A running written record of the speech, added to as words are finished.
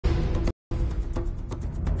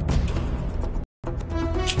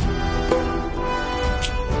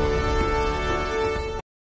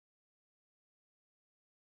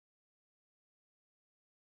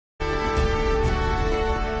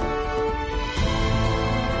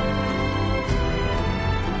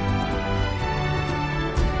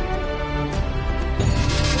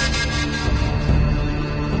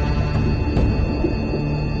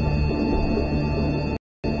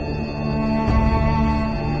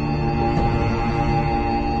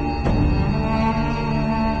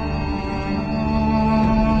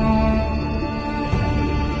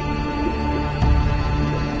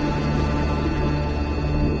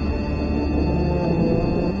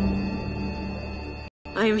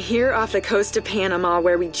I am here off the coast of Panama,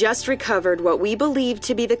 where we just recovered what we believe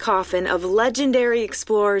to be the coffin of legendary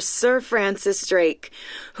explorer Sir Francis Drake,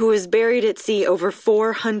 who was buried at sea over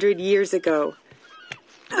 400 years ago.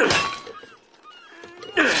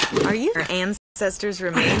 Are you your ancestors'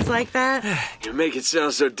 remains like that? You make it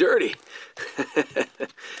sound so dirty.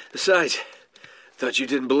 Besides, thought you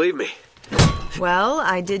didn't believe me. Well,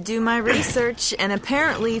 I did do my research, and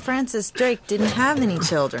apparently Francis Drake didn't have any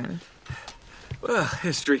children. Well,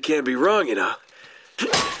 history can't be wrong, you know.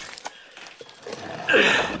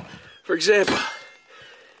 For example,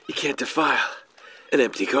 you can't defile an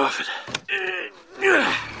empty coffin.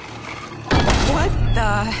 What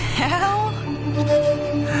the hell?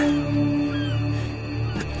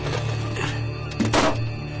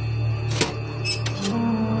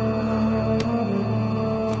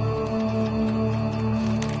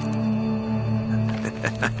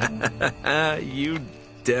 You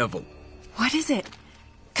devil. What is it?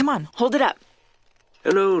 Come on, hold it up.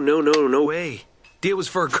 No way. Deal was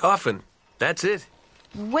for a coffin. That's it.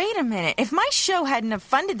 Wait a minute. If my show hadn't have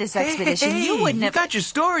funded this expedition, you wouldn't have... You got your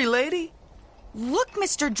story, lady. Look,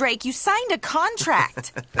 Mr. Drake, you signed a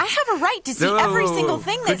contract. I have a right to see every single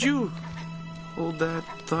thing that... Could you hold that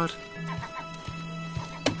thought?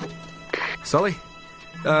 Sully,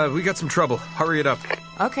 we got some trouble. Hurry it up.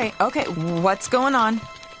 Okay. What's going on?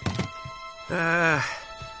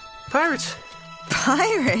 Pirates.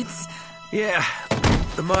 Pirates? Yeah,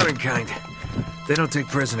 the modern kind. They don't take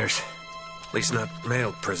prisoners. At least not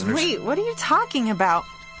male prisoners. Wait, what are you talking about?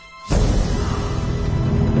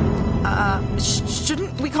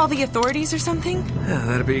 Shouldn't we call the authorities or something? Yeah,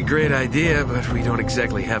 that'd be a great idea, but we don't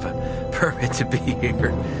exactly have a permit to be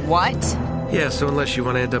here. What? Yeah, so unless you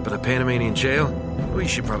want to end up in a Panamanian jail, we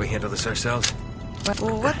should probably handle this ourselves.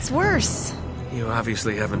 Well, what's worse? You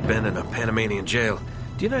obviously haven't been in a Panamanian jail.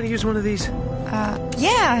 Do you know how to use one of these?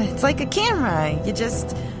 Yeah, it's like a camera. You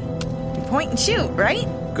point and shoot, right?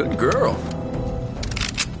 Good girl.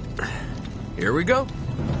 Here we go.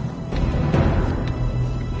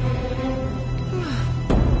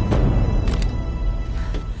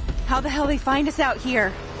 How the hell they find us out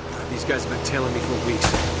here? These guys have been tailing me for weeks.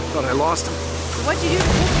 Thought I lost them. What'd you do to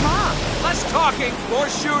piss them off? Less talking, more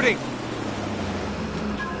shooting.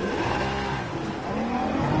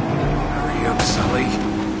 Hurry up, Sully.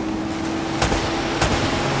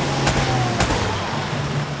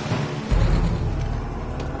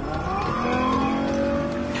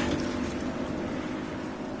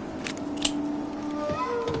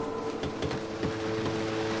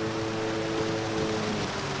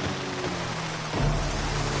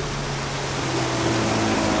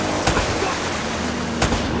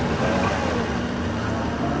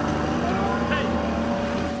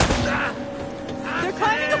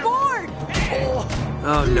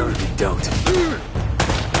 Oh, no, they don't.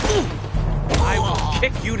 I will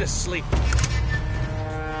kick you to sleep.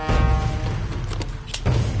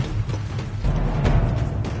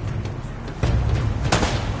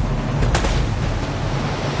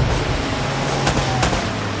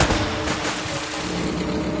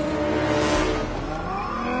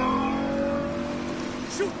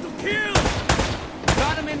 Shoot to kill!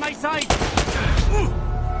 Got him in my sight!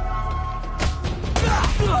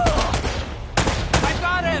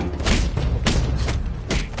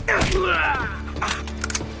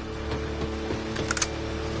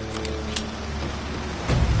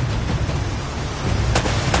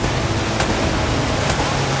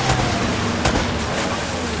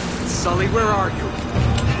 Sully, where are you?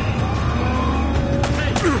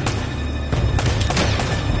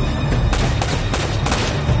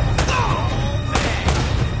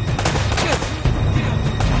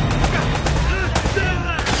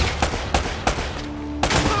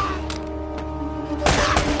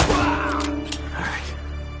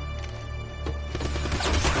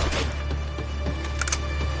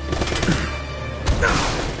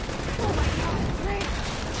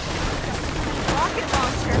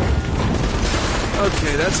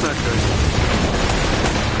 Okay, that's not good.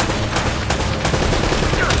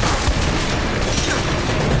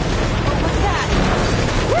 What's that?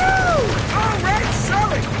 Woo! All right,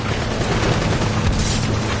 Sully!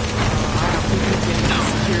 I don't think we can get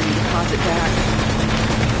security deposit back.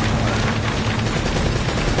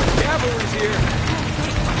 Cavalry's here.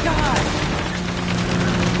 Oh, God!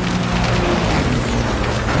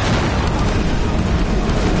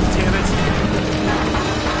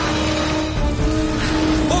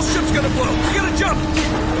 Ship's gonna blow. We gotta jump.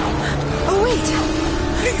 Oh, wait.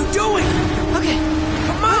 What are you doing? Okay.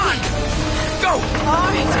 Come on. Go. All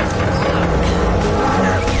right.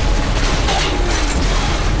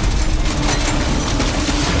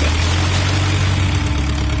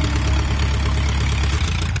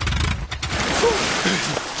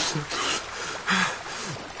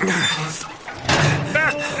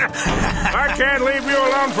 can't leave you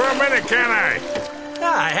alone for a minute, can I?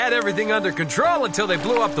 I had everything under control until they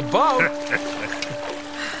blew up the boat.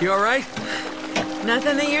 You all right?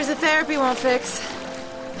 Nothing that years of therapy won't fix.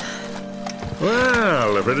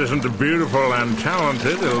 Well, if it isn't the beautiful and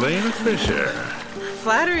talented Elena Fisher.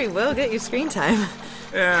 Flattery will get you screen time.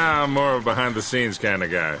 Yeah, I'm more of a behind-the-scenes kind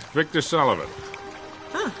of guy. Victor Sullivan.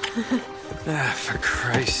 For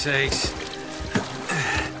Christ's sakes.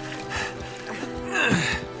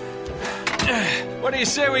 What do you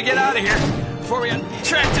say we get out of here before we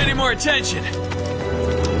attract any more attention?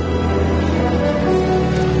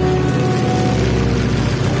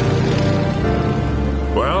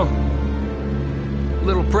 Well?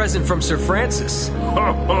 Little present from Sir Francis.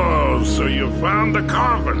 Oh, so you found the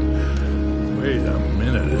coffin. Wait a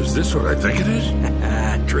minute, is this what I think it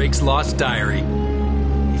is? Drake's lost diary.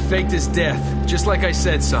 He faked his death, just like I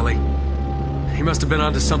said, Sully. He must have been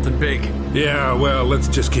onto something big. Yeah, well, let's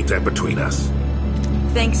just keep that between us.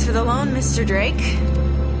 Thanks for the loan, Mr. Drake.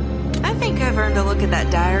 I think I've earned a look at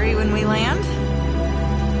that diary when we land.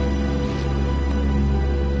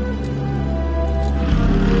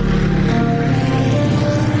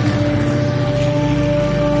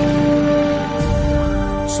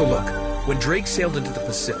 So look, when Drake sailed into the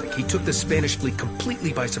Pacific, he took the Spanish fleet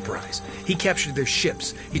completely by surprise. He captured their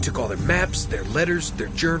ships, he took all their maps, their letters, their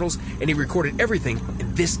journals, and he recorded everything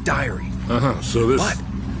in this diary. So this... But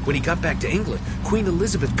when he got back to England, Queen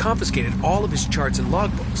Elizabeth confiscated all of his charts and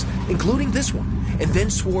logbooks, including this one, and then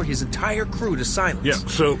swore his entire crew to silence. Yeah,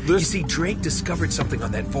 so this... You see, Drake discovered something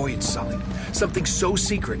on that voyage, Sully. Something so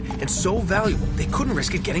secret and so valuable, they couldn't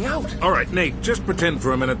risk it getting out. All right, Nate, just pretend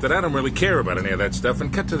for a minute that I don't really care about any of that stuff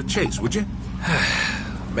and cut to the chase, would you?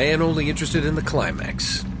 Man only interested in the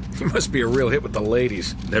climax. He must be a real hit with the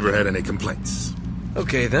ladies. Never had any complaints.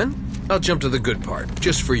 Okay, then. I'll jump to the good part,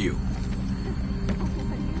 just for you.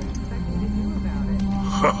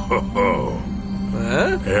 Ho, ho, ho.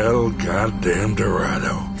 Huh? El goddamn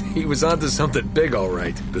Dorado. He was onto something big, all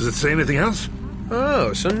right. Does it say anything else?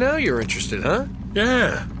 Oh, so now you're interested, huh?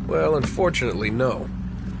 Yeah. Well, unfortunately, no.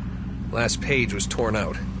 Last page was torn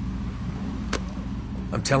out.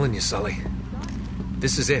 I'm telling you, Sully.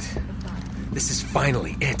 This is it. This is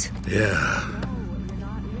finally it. Yeah.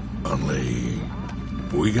 Only...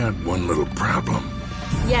 we got one little problem.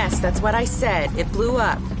 Yes, that's what I said. It blew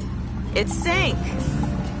up. It sank.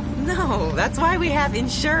 No, that's why we have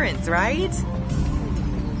insurance, right?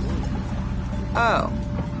 Oh.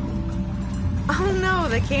 Oh, no,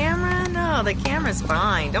 the camera? No, the camera's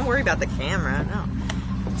fine. Don't worry about the camera, no.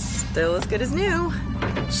 Still as good as new.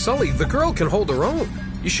 Sully, the girl can hold her own.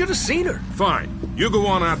 You should have seen her. Fine. You go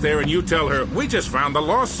on out there and you tell her, we just found the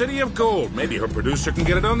lost city of gold. Maybe her producer can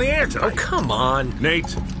get it on the air tonight. Oh, come on.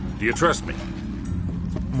 Nate, do you trust me?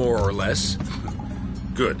 More or less.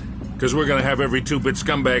 Good. Because we're going to have every two-bit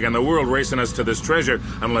scumbag in the world racing us to this treasure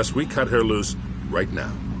unless we cut her loose right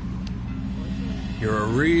now. You're a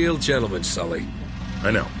real gentleman, Sully. I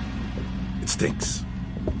know. It stinks.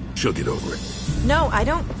 She'll get over it. No, I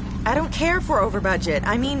don't care for over budget.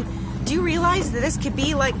 I mean, do you realize that this could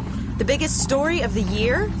be, like, the biggest story of the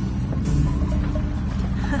year?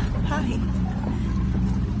 Hi.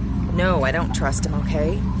 No, I don't trust him,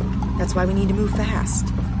 okay? That's why we need to move fast.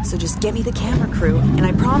 So just get me the camera crew, and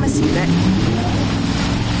I promise you that...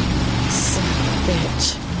 Son of a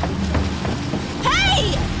bitch.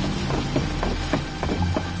 Hey!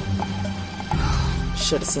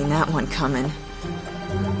 Should have seen that one coming.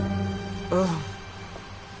 Ugh.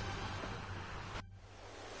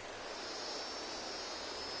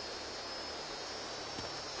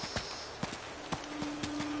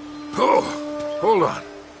 Oh, hold on.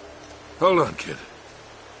 Hold on, kid.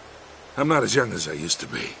 I'm not as young as I used to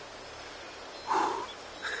be.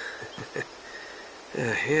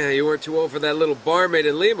 Yeah, you weren't too old for that little barmaid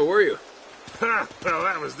in Lima, were you? Ha! Well,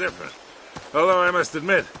 that was different. Although I must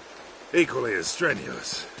admit, equally as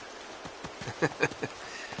strenuous.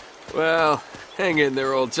 Well, hang in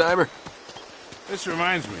there, old-timer. This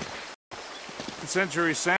reminds me.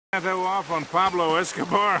 Century Santo off on Pablo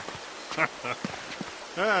Escobar?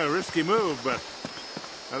 Risky move, but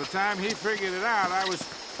by the time he figured it out, I was...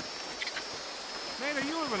 Nate, are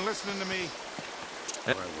you even listening to me?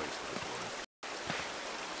 Or I wasted it, boy.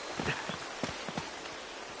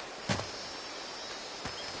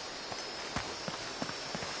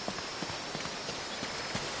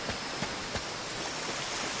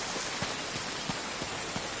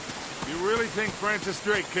 You really think Francis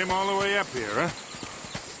Drake came all the way up here, huh?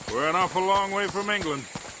 We're an awful long way from England.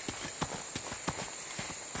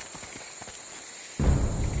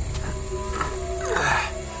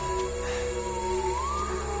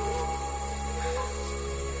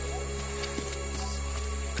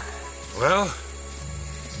 Well?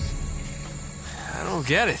 I don't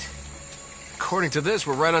get it. According to this,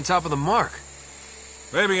 we're right on top of the mark.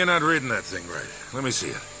 Maybe you're not reading that thing right. Let me see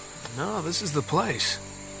it. No, this is the place.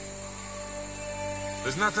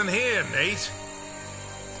 There's nothing here, Nate.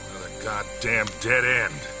 Another goddamn dead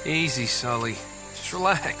end. Easy, Sully. Just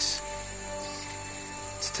relax.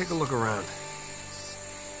 Let's take a look around.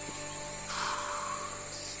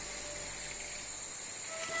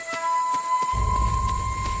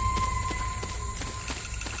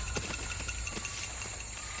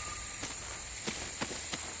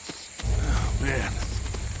 Man,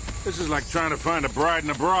 this is like trying to find a bride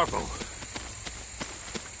in a brothel.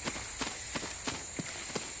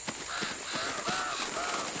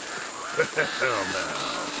 Hell no.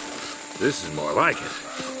 This is more like it.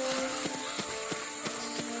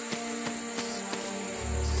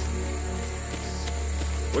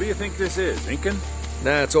 What do you think this is, Incan?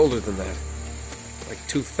 Nah, it's older than that. Like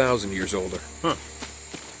 2,000 years older. Huh.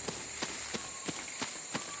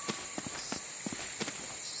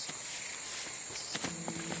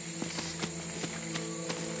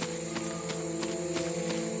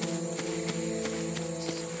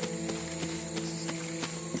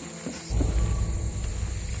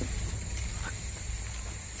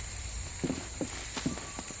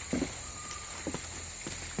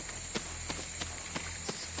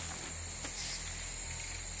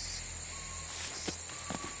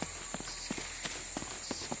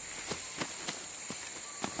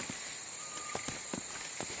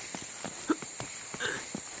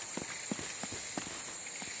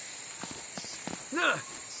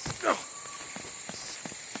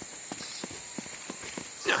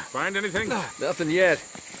 Find anything? Nothing yet.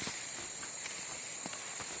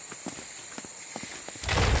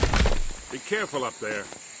 Be careful up there.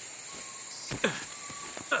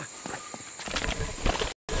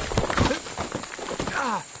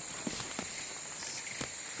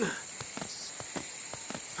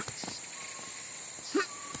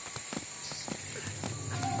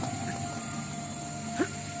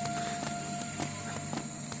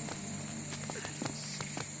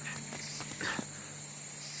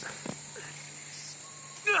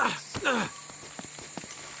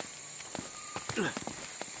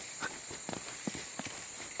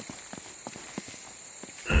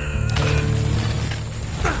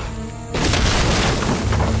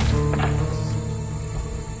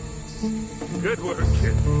 Good work,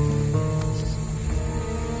 kid.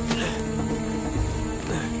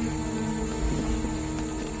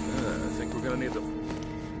 I think we're gonna need the...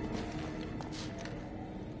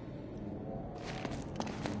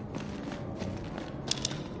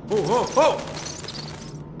 Oh, oh, oh!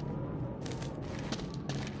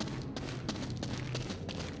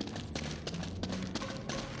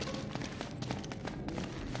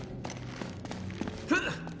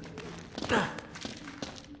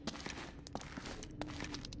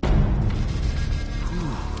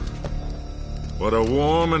 What a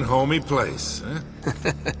warm and homey place, huh?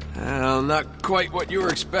 Well, not quite what you were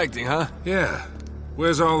expecting, huh? Yeah.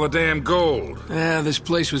 Where's all the damn gold? Yeah, this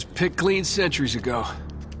place was picked clean centuries ago.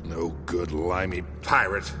 No good limey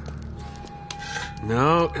pirate.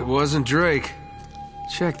 No, it wasn't Drake.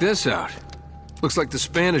 Check this out. Looks like the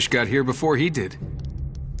Spanish got here before he did.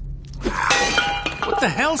 What the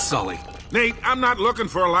hell, Sully? Nate, I'm not looking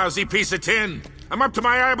for a lousy piece of tin. I'm up to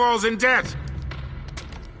my eyeballs in debt.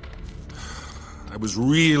 I was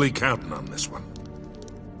really counting on this one.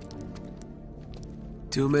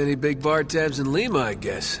 Too many big bar tabs in Lima, I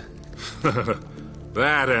guess.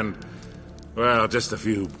 That and, well, just a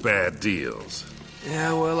few bad deals.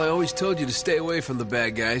 Yeah, well, I always told you to stay away from the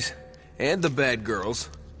bad guys. And the bad girls.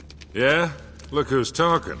 Yeah? Look who's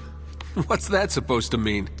talking. What's that supposed to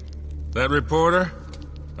mean? That reporter?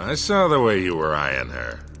 I saw the way you were eyeing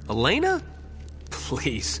her. Elena?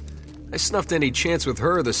 Please. I snuffed any chance with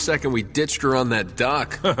her the second we ditched her on that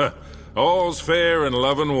dock. All's fair in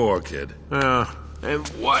love and war, kid. And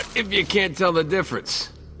what if you can't tell the difference?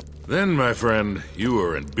 Then, my friend, you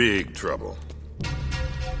are in big trouble.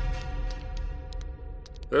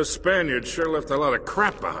 Those Spaniards sure left a lot of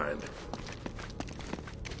crap behind.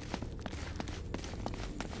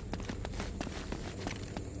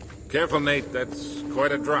 Careful, Nate. That's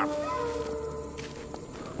quite a drop.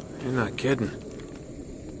 You're not kidding.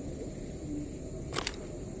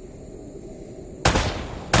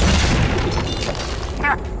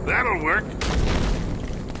 That'll work.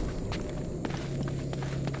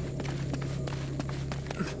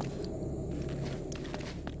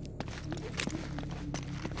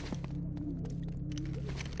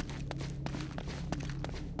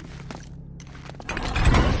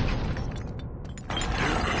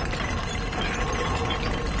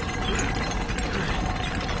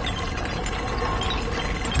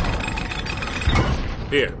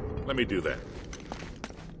 Here, let me do that.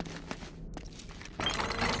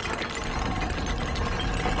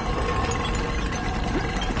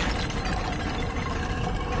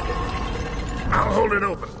 I'll hold it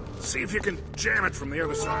open. See if you can jam it from the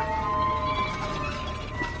other side.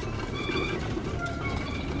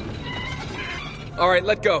 All right,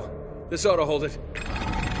 let go. This ought to hold it.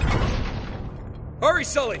 Hurry,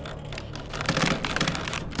 Sully!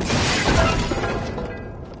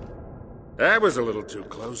 That was a little too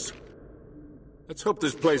close. Let's hope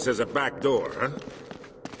this place has a back door, huh?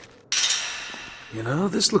 You know,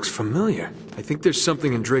 this looks familiar. I think there's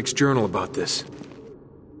something in Drake's journal about this.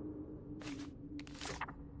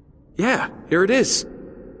 Yeah, here it is.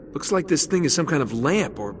 Looks like this thing is some kind of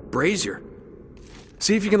lamp or brazier.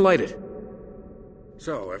 See if you can light it.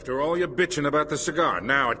 So, after all your bitching about the cigar,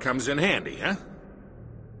 now it comes in handy, huh?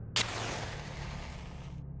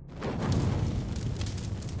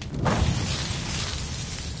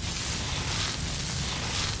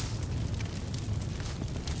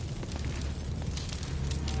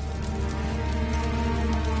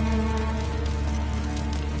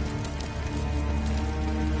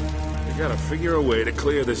 We gotta figure a way to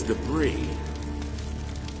clear this debris.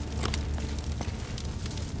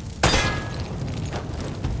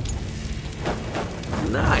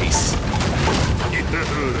 Nice.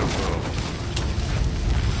 Beautiful.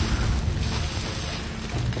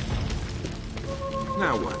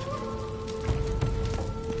 Now what?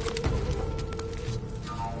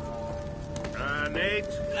 Nate?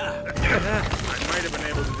 I might have been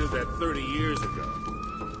able to do that 30 years ago.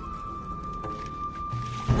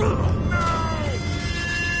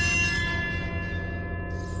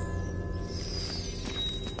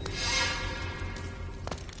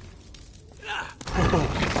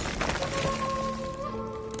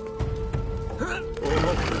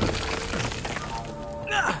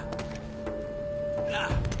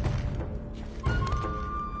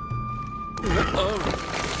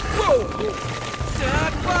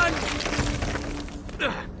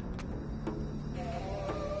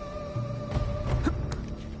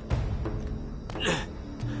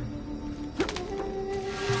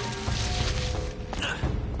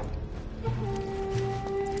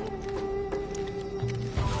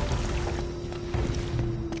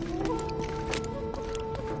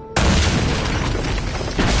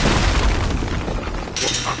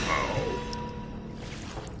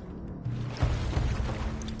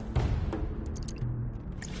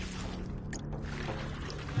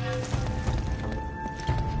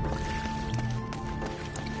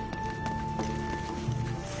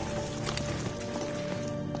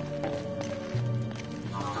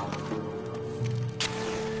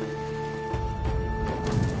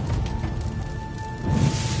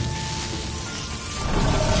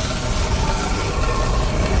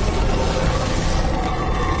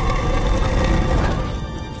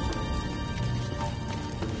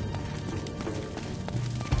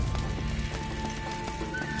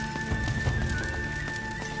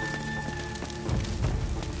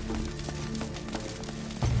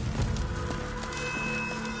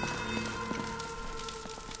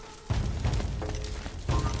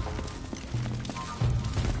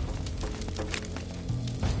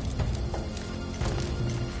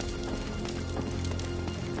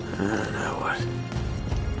 Now what?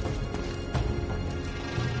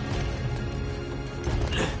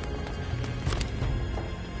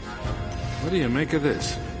 What do you make of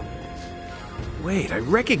this? Wait, I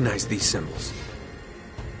recognize these symbols.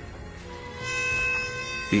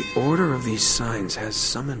 The order of these signs has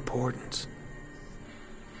some importance.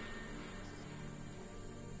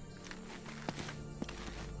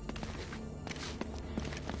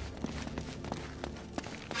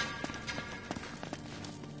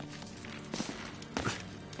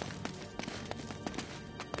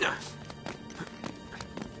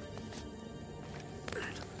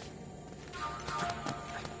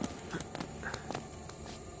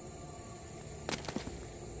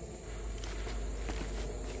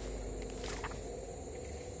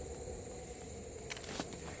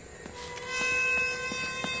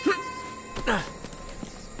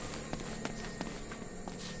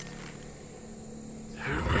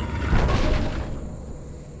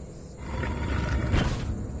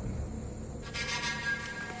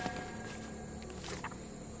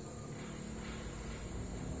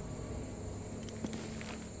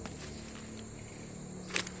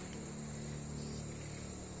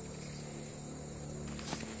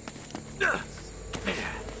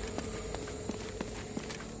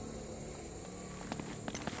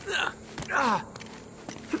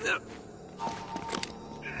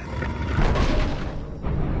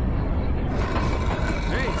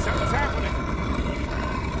 Hey, something's happening.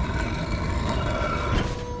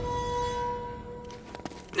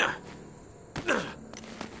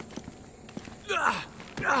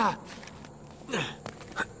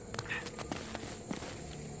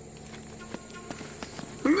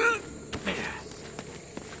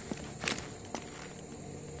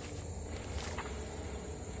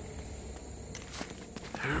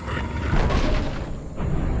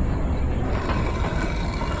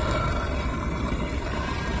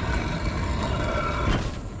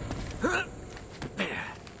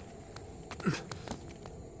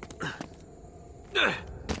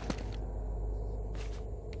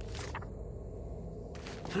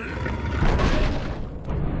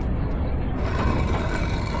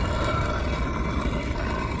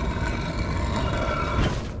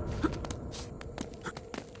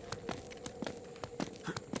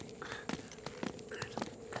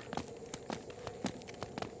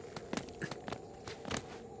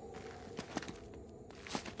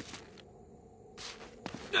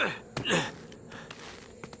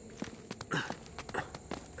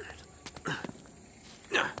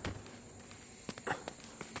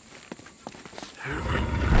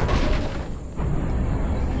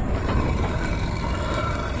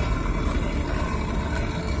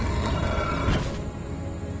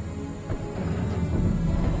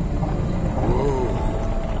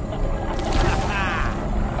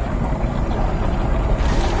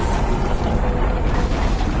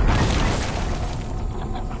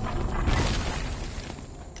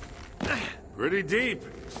 Pretty deep.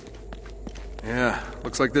 Yeah,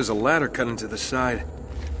 looks like there's a ladder cut into the side.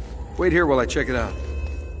 Wait here while I check it out.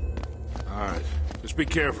 All right, just be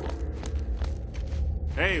careful.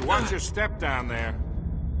 Hey, watch your step down there.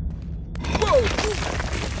 Whoa!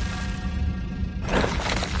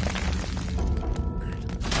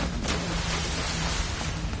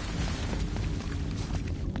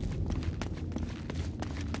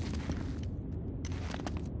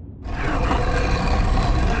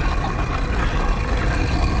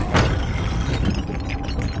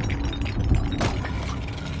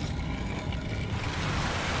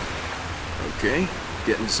 Okay,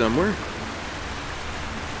 getting somewhere.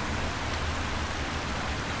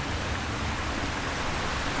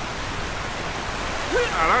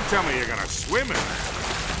 Now, don't tell me you're gonna swim in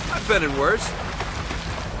that. I've been in worse.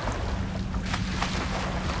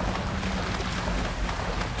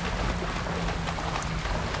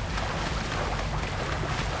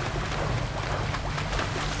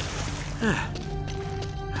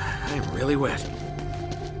 I'm really wet.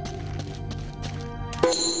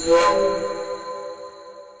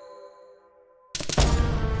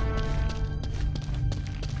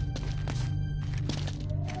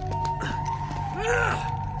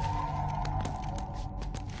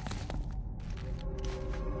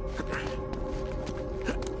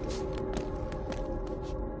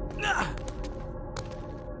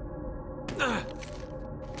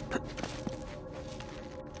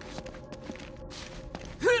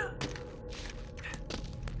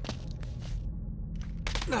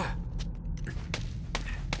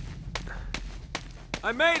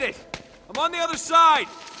 I made it! I'm on the other side!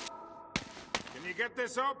 Can you get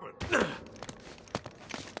this open?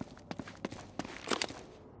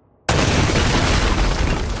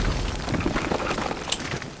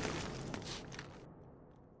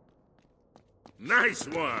 Nice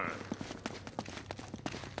one!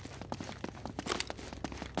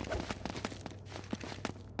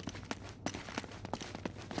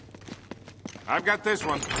 I've got this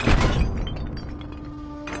one.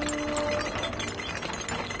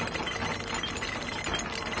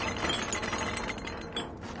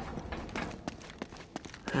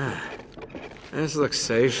 This looks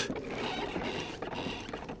safe.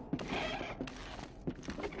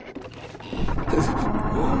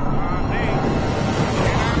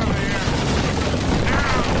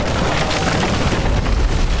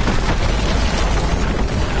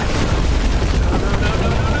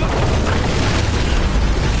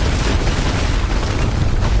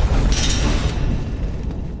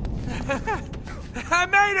 I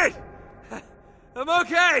made it! I'm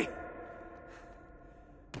okay!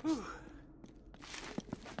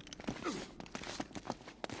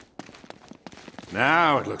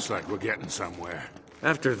 Now it looks like we're getting somewhere.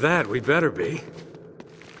 After that, we better be.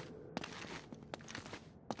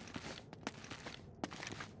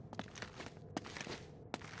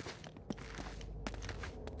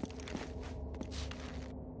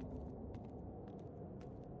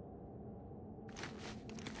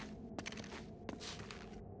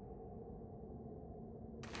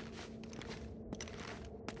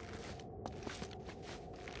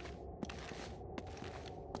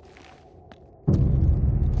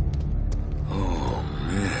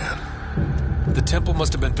 The temple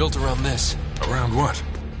must have been built around this. Around what?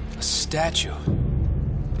 A statue.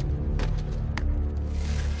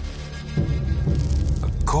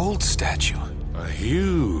 A gold statue. A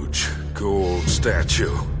huge gold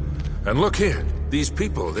statue. And look here, these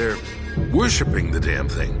people, they're worshipping the damn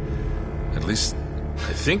thing. At least,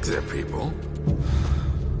 I think they're people.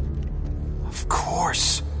 Of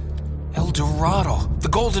course. El Dorado, the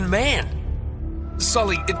Golden Man.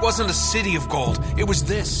 Sully, it wasn't a city of gold. It was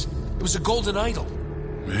this. It was a golden idol.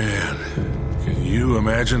 Man, can you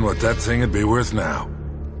imagine what that thing would be worth now?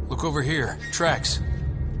 Look over here. Tracks.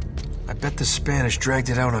 I bet the Spanish dragged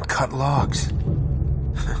it out on cut logs.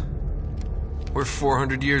 We're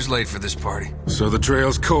 400 years late for this party. So the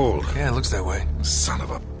trail's cold. Yeah, it looks that way. Son of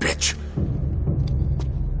a bitch.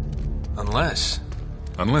 Unless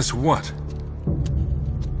Unless what?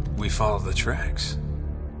 we follow the tracks.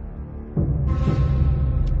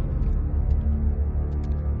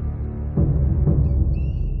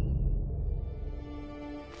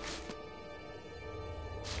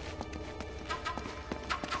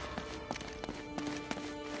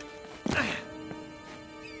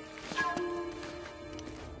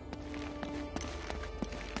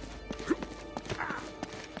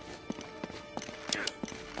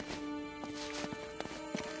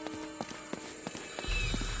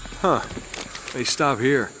 Huh. They stop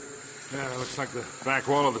here. Yeah, it looks like the back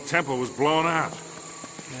wall of the temple was blown out.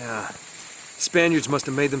 Yeah. Spaniards must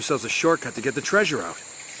have made themselves a shortcut to get the treasure out.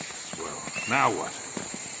 Well, now what?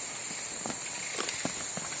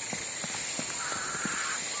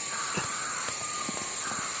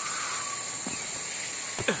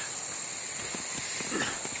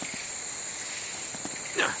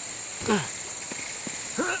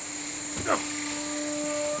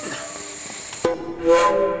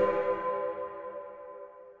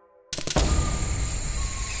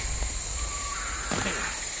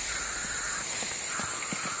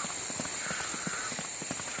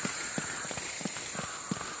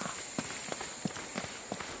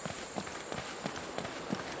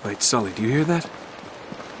 Wait, Sully, do you hear that?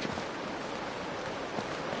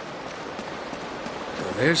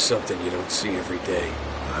 Well, there's something you don't see every day.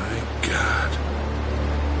 My God.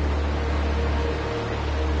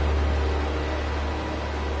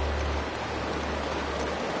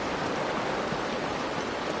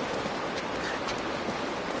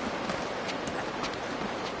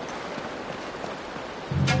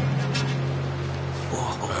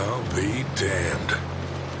 I'll be damned.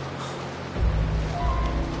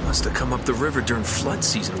 Must have come up the river during flood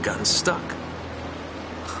season and gotten stuck.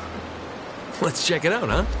 Let's check it out,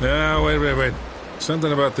 huh? No, wait.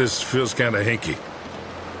 Something about this feels kind of hinky.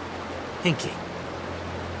 Hinky.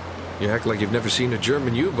 You act like you've never seen a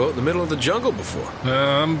German U-boat in the middle of the jungle before.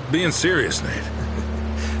 I'm being serious,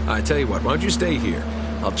 Nate. I tell you what, why don't you stay here?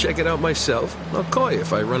 I'll check it out myself. I'll call you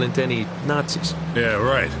if I run into any Nazis. Yeah,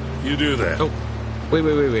 right. You do that. Oh,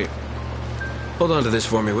 wait. Hold on to this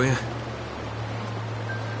for me, will you?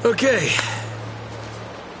 Okay.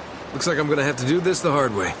 Looks like I'm gonna have to do this the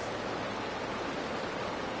hard way.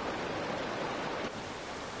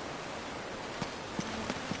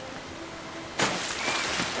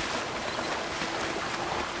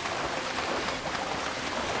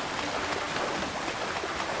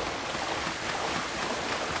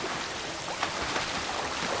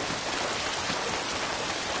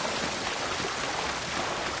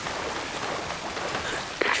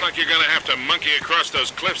 Looks like you're gonna have to monkey across those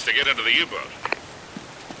cliffs to get into the U-boat.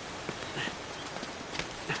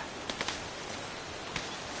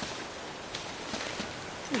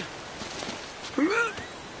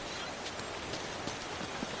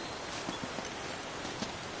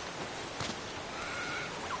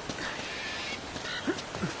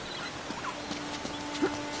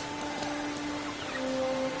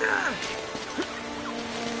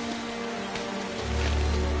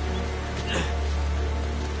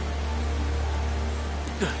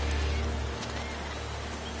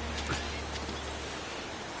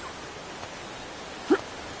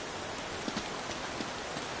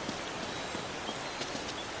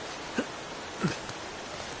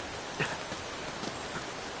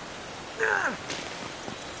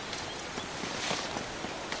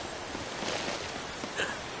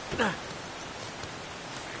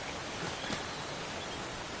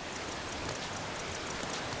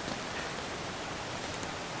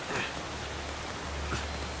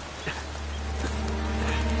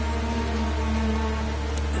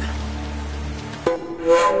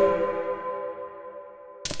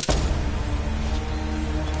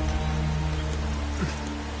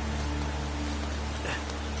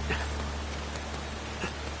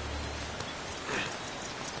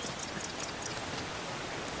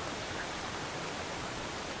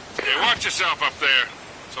 Watch yourself up there.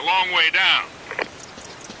 It's a long way down.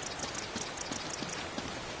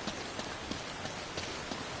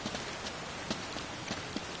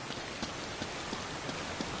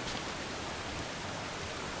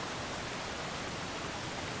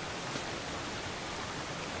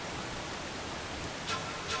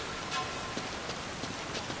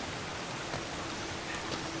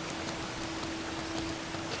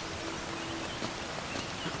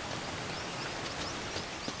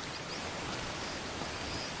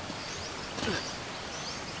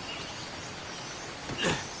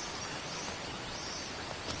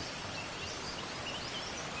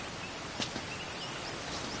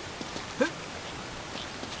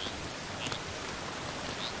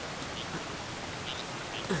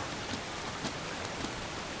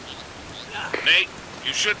 Nate,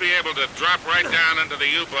 you should be able to drop right down into the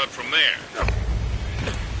U-boat from there.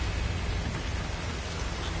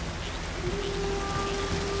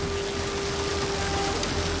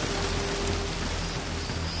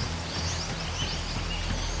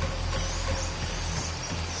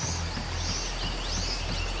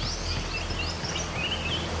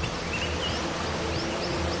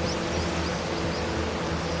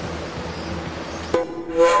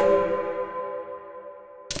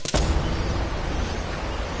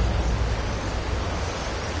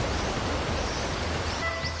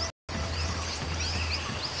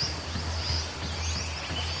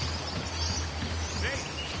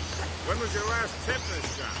 was your last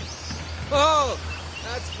tetanus shot? Oh,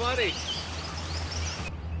 that's funny.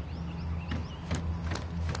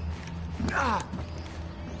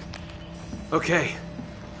 Okay,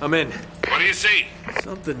 I'm in. What do you see?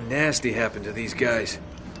 Something nasty happened to these guys.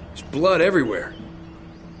 There's blood everywhere.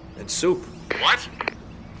 And soup. What?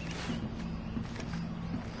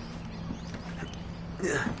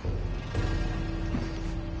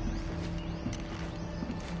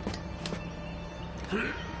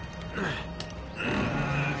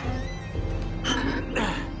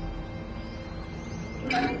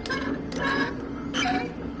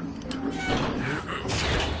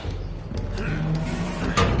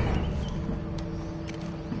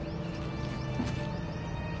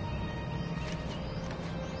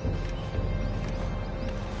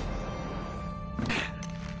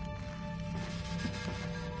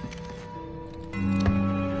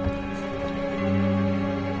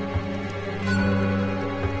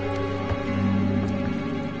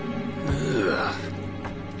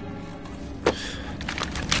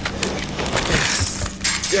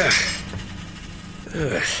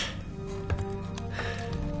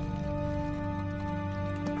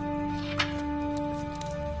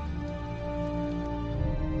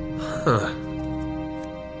 Huh.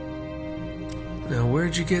 Now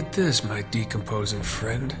where'd you get this, my decomposing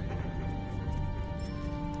friend?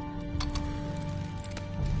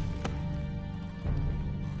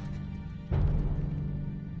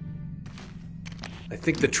 I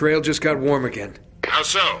think the trail just got warm again. How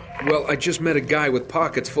so? Well, I just met a guy with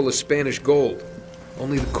pockets full of Spanish gold.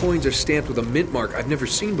 Only the coins are stamped with a mint mark I've never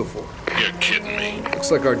seen before. You're kidding me. Looks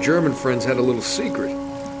like our German friends had a little secret.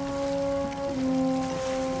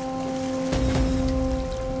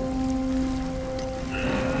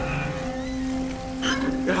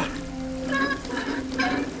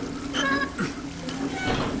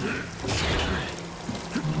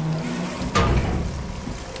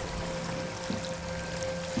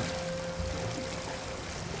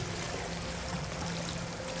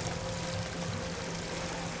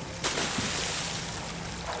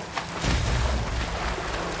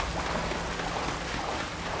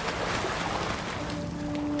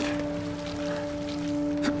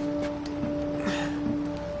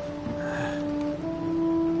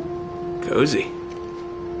 Cozy.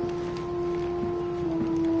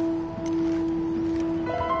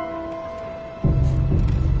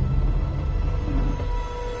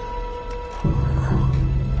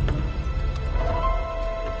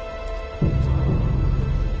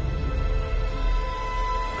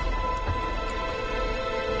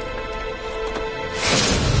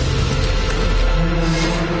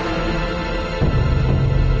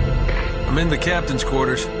 I'm in the captain's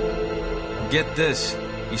quarters. Get this.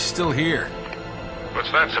 He's still here. What's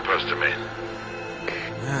that supposed to mean?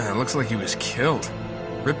 Yeah, it looks like he was killed.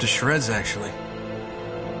 Ripped to shreds, actually.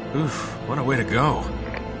 Oof, what a way to go.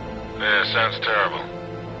 Yeah, sounds terrible.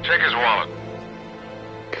 Check his wallet.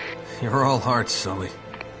 You're all heart, Sully.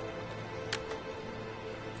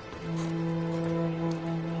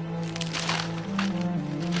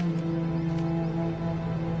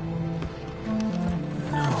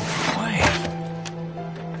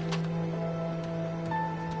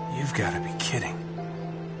 You've got to be kidding.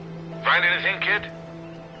 Find anything, kid?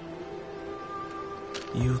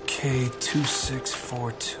 UK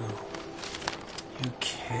 2642.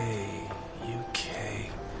 UK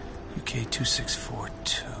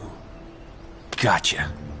 2642.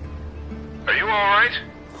 Gotcha. Are you all right?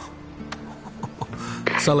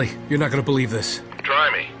 Sully, you're not gonna believe this. Try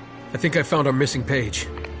me. I think I found our missing page.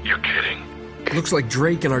 You're kidding. Looks like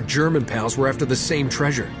Drake and our German pals were after the same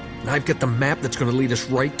treasure. And I've got the map that's gonna lead us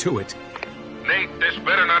right to it. Nate, this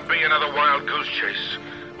better not be another wild goose chase.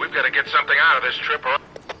 We've got to get something out of this trip or...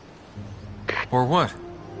 Or what?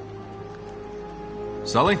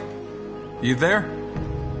 Sully? You there?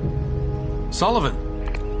 Sullivan?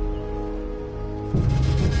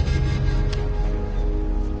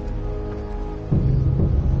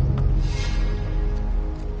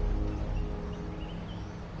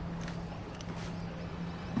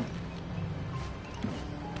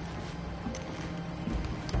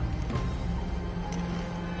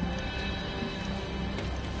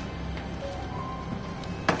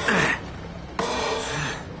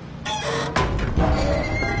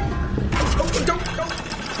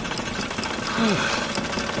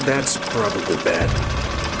 That's probably bad.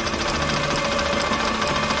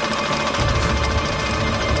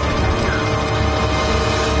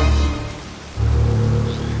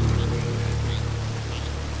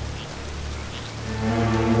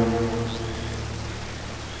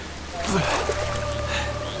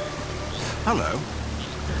 Hello.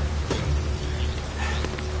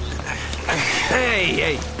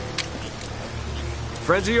 Hey!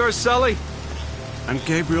 Friends of yours, Sully? I'm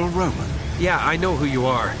Gabriel Roman. Yeah, I know who you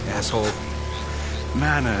are, asshole.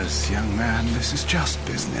 Manners, young man. This is just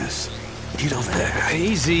business. Get over there.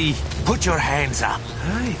 Easy. Put your hands up.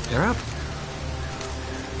 Hey, they're up.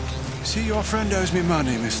 See, your friend owes me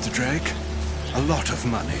money, Mr. Drake. A lot of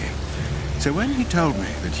money. So when he told me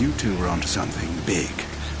that you two were onto something big,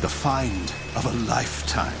 the find of a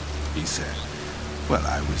lifetime, he said, well,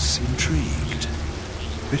 I was intrigued.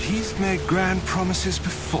 But he's made grand promises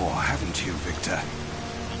before, haven't you, Victor?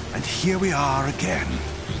 And here we are again.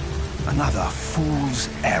 Another fool's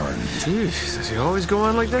errand. Jeez, does he always go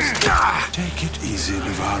on like this? Take it easy,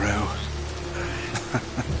 Navarro.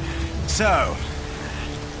 So,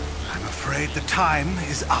 I'm afraid the time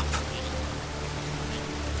is up.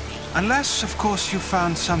 Unless, of course, you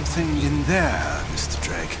found something in there, Mr.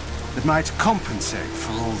 Drake, that might compensate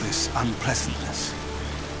for all this unpleasantness.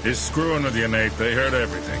 He's screwing with you, Nate. They heard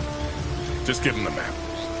everything. Just give him the map.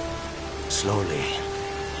 Slowly.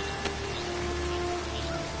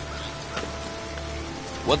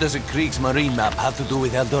 What does a Kriegsmarine map have to do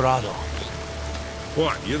with El Dorado?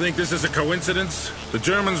 What, you think this is a coincidence? The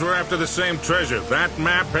Germans were after the same treasure. That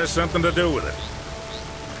map has something to do with it.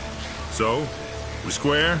 So, we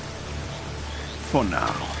square? For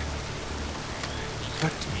now.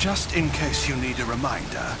 But just in case you need a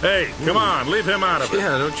reminder... Hey, come on, leave him out of it.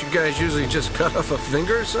 Yeah, don't you guys usually just cut off a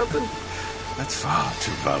finger or something? That's far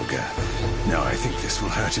too vulgar. No, I think this will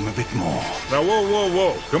hurt him a bit more. Now,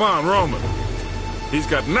 whoa. Come on, Roman. He's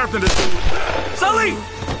got nothing to do with... Sully!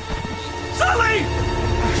 Sully!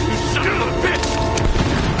 You son of a bitch!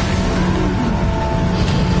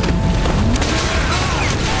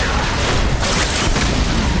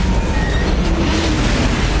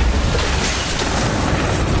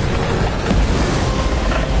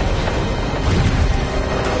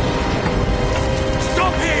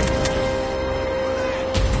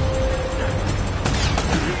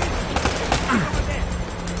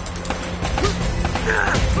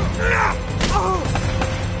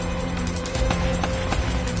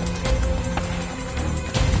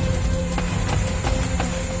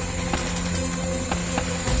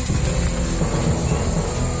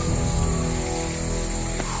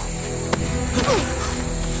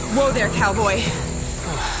 Whoa there, cowboy.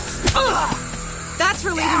 That's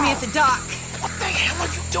for leaving me at the dock. What the hell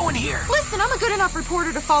are you doing here? Listen, I'm a good enough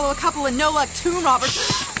reporter to follow a couple of no-luck tomb robbers.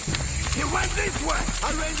 He went this way!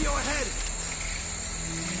 I'll radio ahead!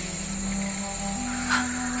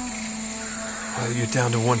 Well, you're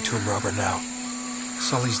down to one tomb robber now.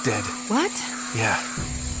 Sully's dead. What? Yeah.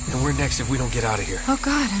 And we're next if we don't get out of here. Oh,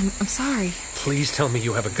 God, I'm sorry. Please tell me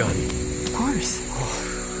you have a gun. Of course. Oh,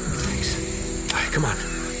 thanks. All right, come on.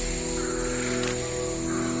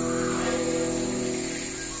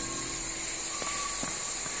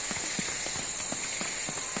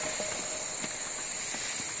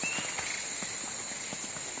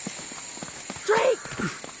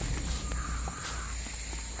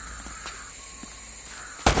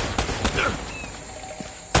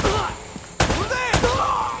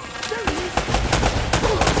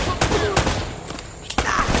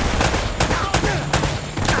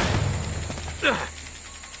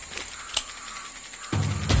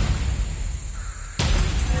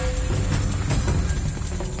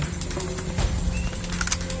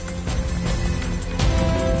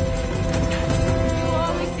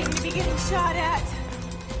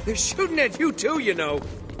 They're shooting at you too, you know.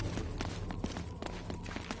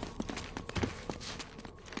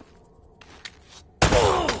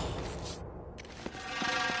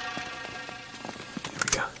 Here we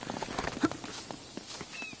go.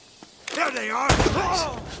 There they are! Nice.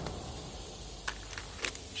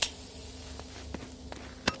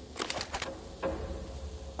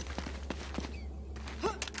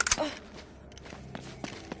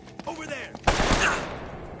 Over there!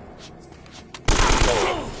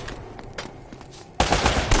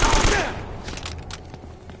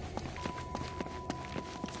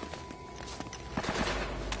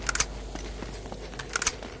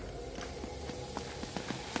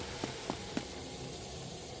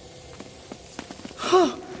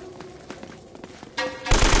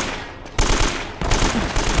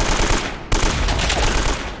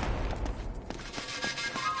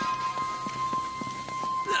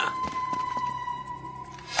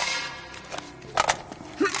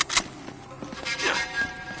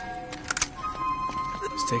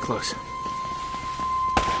 Stay close.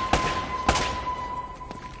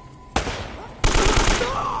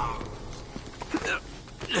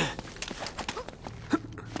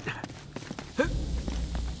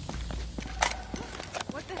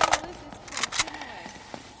 What the hell is this place anyway?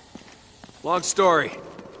 Long story.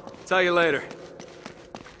 Tell you later.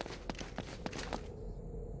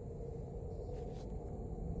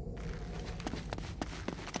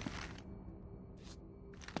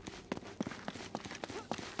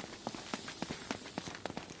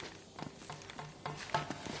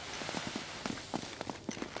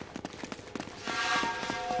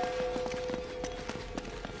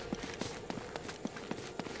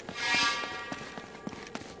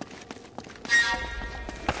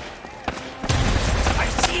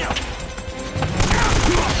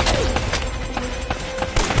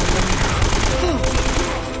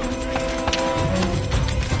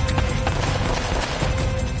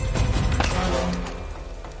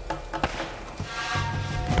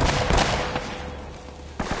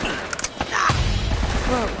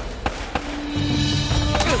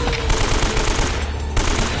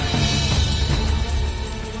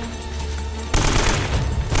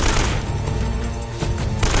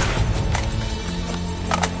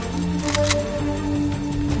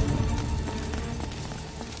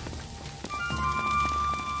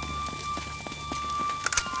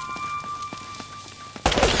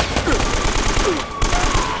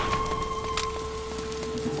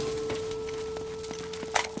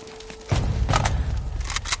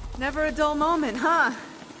 Never a dull moment, huh?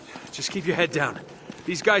 Just keep your head down.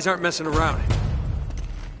 These guys aren't messing around.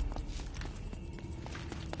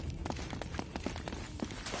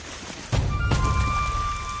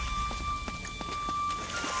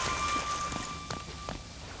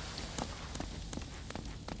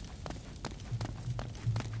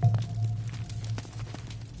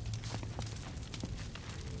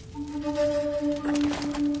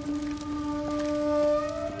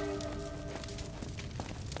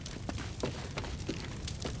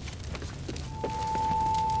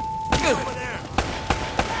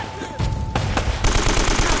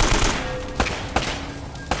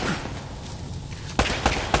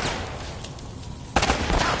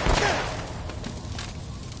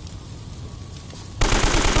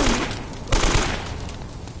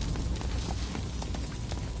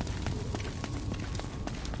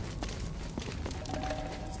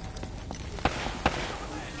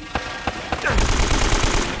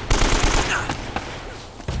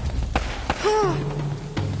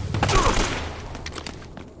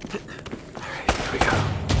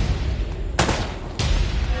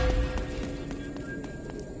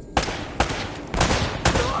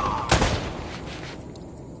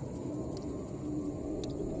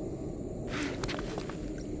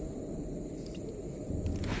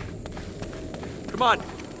 Come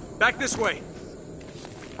on, back this way.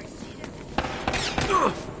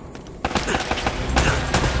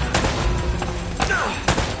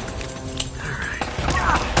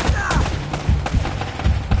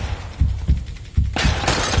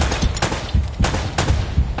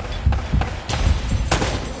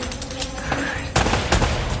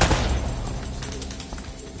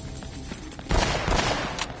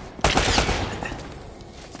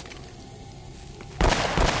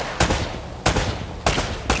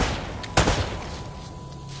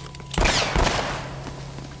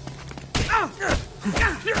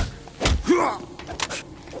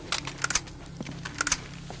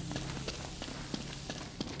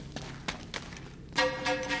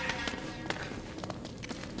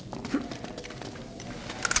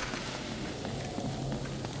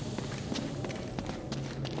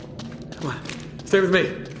 Come on, stay with me.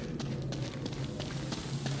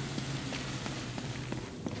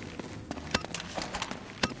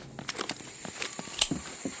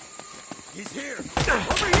 He's here!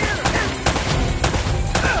 Over here!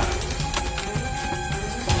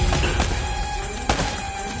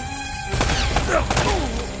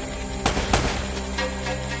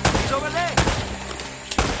 He's over there!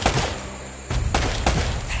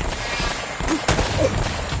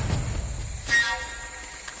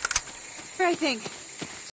 I think.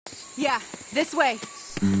 Yeah, this way.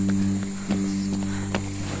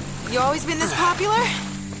 You always been this popular?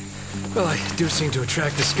 Well, I do seem to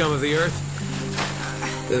attract the scum of the earth.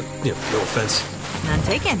 No offense. None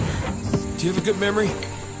taken. Do you have a good memory?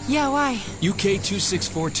 Yeah, why? UK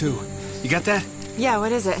 2642. You got that? Yeah,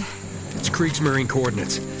 what is it? It's Kriegsmarine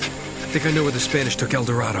coordinates. I think I know where the Spanish took El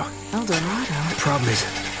Dorado. El Dorado? The problem is,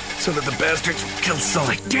 so that the bastards killed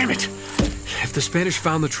Sully. Damn it! If the Spanish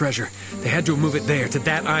found the treasure, they had to move it there, to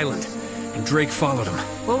that island. And Drake followed them.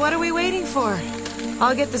 Well, what are we waiting for?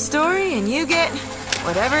 I'll get the story, and you get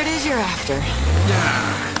whatever it is you're after.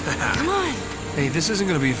 Yeah. Come on. Hey, this isn't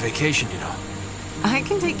gonna be a vacation, you know. I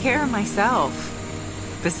can take care of myself.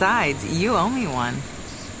 Besides, you owe me one.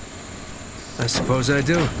 I suppose I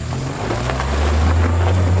do.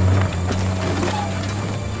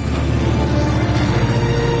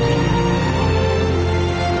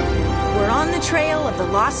 on the trail of the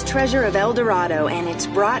lost treasure of El Dorado, and it's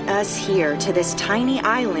brought us here to this tiny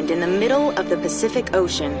island in the middle of the Pacific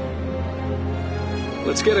Ocean.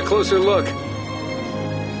 Let's get a closer look. I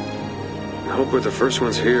hope we're the first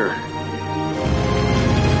ones here.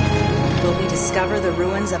 Will we discover the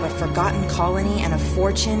ruins of a forgotten colony and a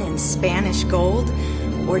fortune in Spanish gold?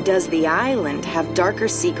 Or does the island have darker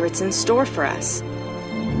secrets in store for us?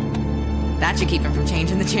 That should keep him from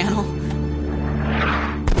changing the channel.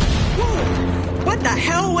 Whoa! What the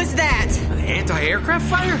hell was that? An anti-aircraft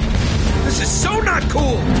fire? This is so not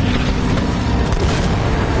cool!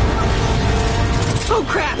 Oh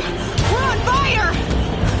crap! We're on fire!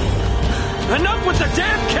 Enough with the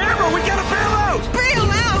damn camera! We gotta bail out! Bail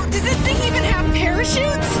out? Does this thing even have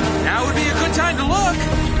parachutes? Now would be a good time to look!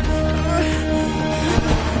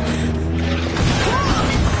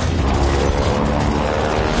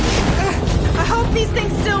 I hope these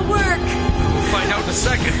things still work. We'll find out in a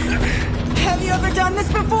second. Have you ever done this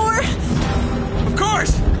before? Of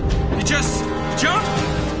course! You just jump,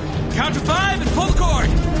 count to 5, and pull the cord.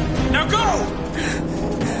 Now go!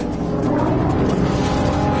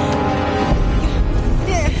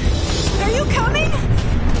 Are you coming?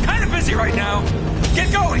 Kind of busy right now.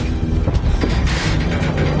 Get going!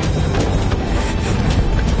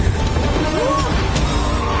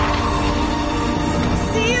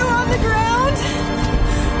 See you on the ground?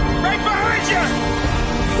 Right behind you!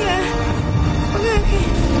 Yeah. Okay.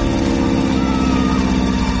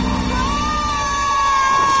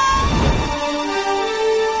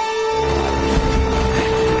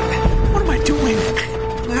 What am I doing?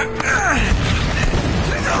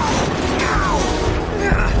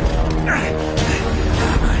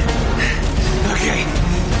 Okay,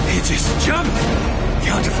 you just jump,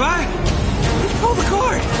 count to 5, and pull the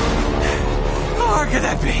cord. How hard could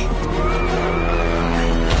that be?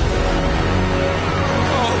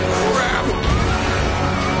 Oh, crap!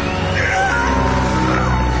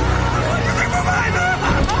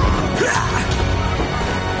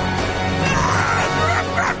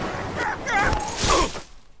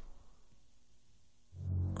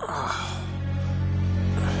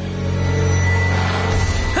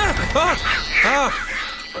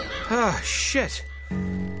 Shit.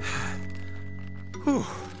 Whew.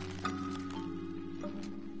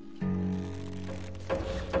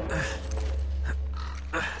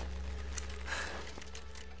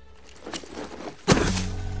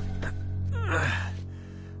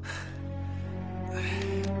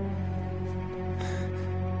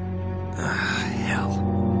 Hell.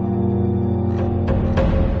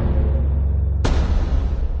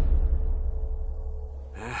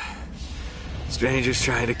 Strangers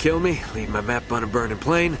trying to kill me, leave my map on a burning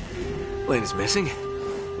plane. Plane is missing.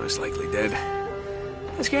 Most likely dead.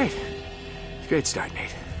 That's great. It's a great start,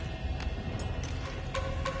 Nate.